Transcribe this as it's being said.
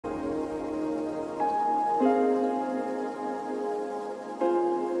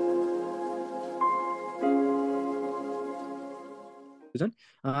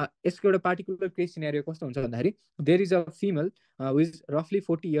यसको एउटा particular case scenario कस्तो हुन्छ भन्दाखेरि there is a female who is roughly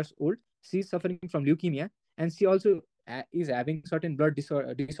 40 years old. She is suffering from leukemia, and she also is having certain blood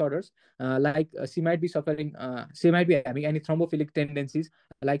disorders, like she might be having any thrombophilic tendencies,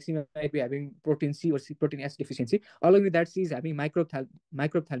 like she might be having protein C or protein S deficiency. Along with that, she is having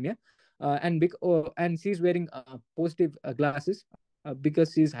microphthalmia, and she is wearing positive glasses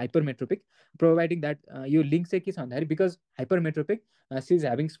because she is hypermetropic, providing that you link say ki because hypermetropic, she is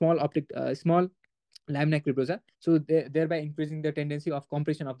having small lamina cribrosa, so thereby increasing the tendency of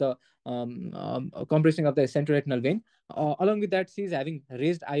compression of the central retinal vein. Along with that, she is having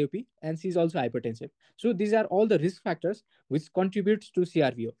raised IOP, and she is also hypertensive. So these are all the risk factors which contributes to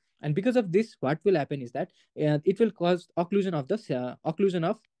CRVO. And because of this, what will happen is that it will cause occlusion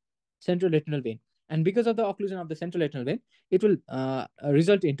of central retinal vein. And because of the occlusion of the central retinal vein, it will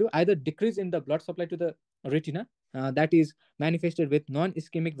result into either decrease in the blood supply to the retina, that is manifested with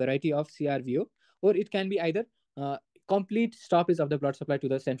non-ischemic variety of CRVO, or it can be either complete stoppage of the blood supply to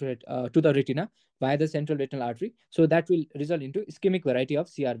the to the retina via the central retinal artery. So that will result into ischemic variety of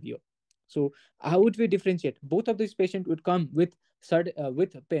CRVO. So how would we differentiate? Both of these patients would come with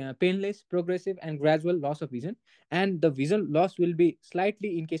painless, progressive, and gradual loss of vision, and the vision loss will be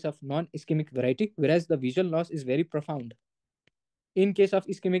slightly in case of non-ischemic variety, whereas the vision loss is very profound in case of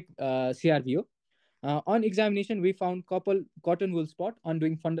ischemic CRVO. On examination, we found couple cotton wool spot on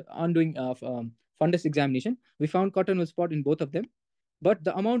doing fundus examination. We found cotton wool spot in both of them, but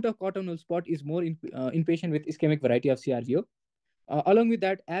the amount of cotton wool spot is more in patient with ischemic variety of CRVO. Along with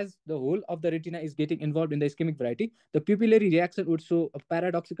that, as the whole of the retina is getting involved in the ischemic variety, the pupillary reaction would show a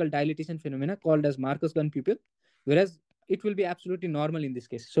paradoxical dilatation phenomena called as Marcus gun pupil, whereas it will be absolutely normal in this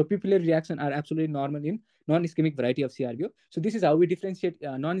case. So pupillary reaction are absolutely normal in non-ischemic variety of CRVO. So this is how we differentiate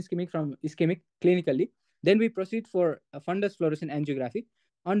non-ischemic from ischemic clinically. Then we proceed for fundus fluorescent angiography.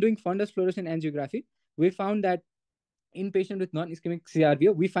 On doing fundus fluorescent angiography, we found that in patient with non-ischemic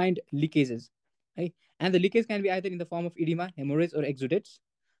CRVO, we find leakages. Right? And the leakage can be either in the form of edema, hemorrhage, or exudates.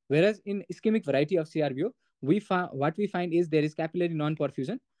 Whereas in ischemic variety of CRVO, what we find is there is capillary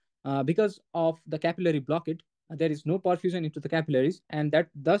non-perfusion. Because of the capillary blockage, there is no perfusion into the capillaries, and that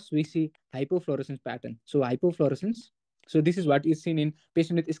thus we see hypofluorescence pattern. So hypofluorescence. So this is what is seen in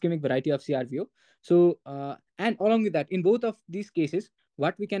patient with ischemic variety of CRVO. So and along with that, in both of these cases,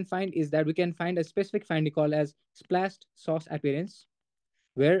 what we can find is that we can find a specific finding called as splashed sauce appearance,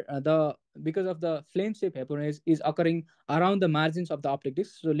 where the because of the flame shape hemorrhage is occurring around the margins of the optic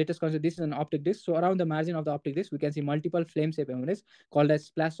disc. So let us consider this is an optic disc. So around the margin of the optic disc, we can see multiple flame shape hemorrhage called as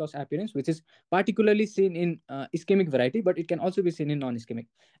splash sauce appearance, which is particularly seen in ischemic variety, but it can also be seen in non-ischemic.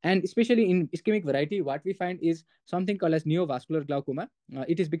 And especially in ischemic variety, what we find is something called as neovascular glaucoma.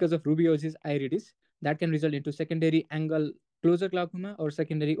 It is because of rubeosis iridis that can result into secondary angle closure glaucoma or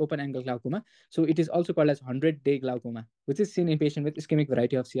secondary open angle glaucoma. So it is also called as 100-day glaucoma, which is seen in patient with ischemic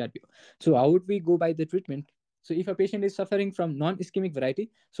variety of CRVO. So how would we go by the treatment? So if a patient is suffering from non-ischemic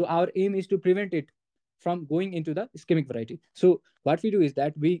variety, so our aim is to prevent it from going into the ischemic variety. So what we do is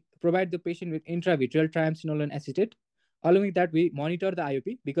that we provide the patient with intravitreal triamcinolone acetate. Along with that, we monitor the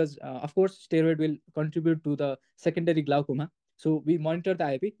IOP because, of course, steroid will contribute to the secondary glaucoma. So we monitor the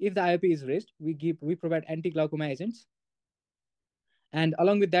IOP. If the IOP is raised, we provide anti-glaucoma agents. And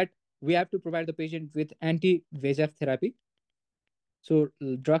along with that, we have to provide the patient with anti-VEGF therapy. So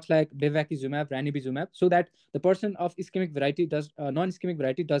drugs like bevacizumab, ranibizumab, so that the person of ischemic variety non-ischemic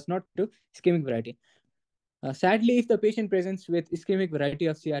variety does not to ischemic variety. Sadly, if the patient presents with ischemic variety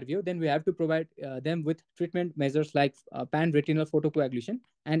of CRVO, then we have to provide them with treatment measures like pan-retinal photocoagulation.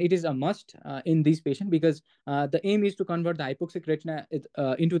 And it is a must in these patients because the aim is to convert the hypoxic retina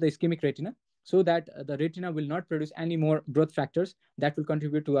into the ischemic retina so that the retina will not produce any more growth factors that will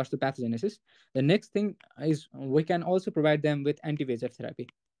contribute towards the pathogenesis. The next thing is we can also provide them with anti-VEGF therapy.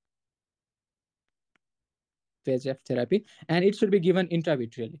 VEGF therapy, and it should be given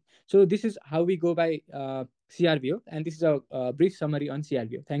intravitreally. So this is how we go by CRVO, and this is a brief summary on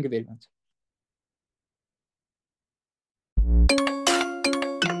CRVO. Thank you very much.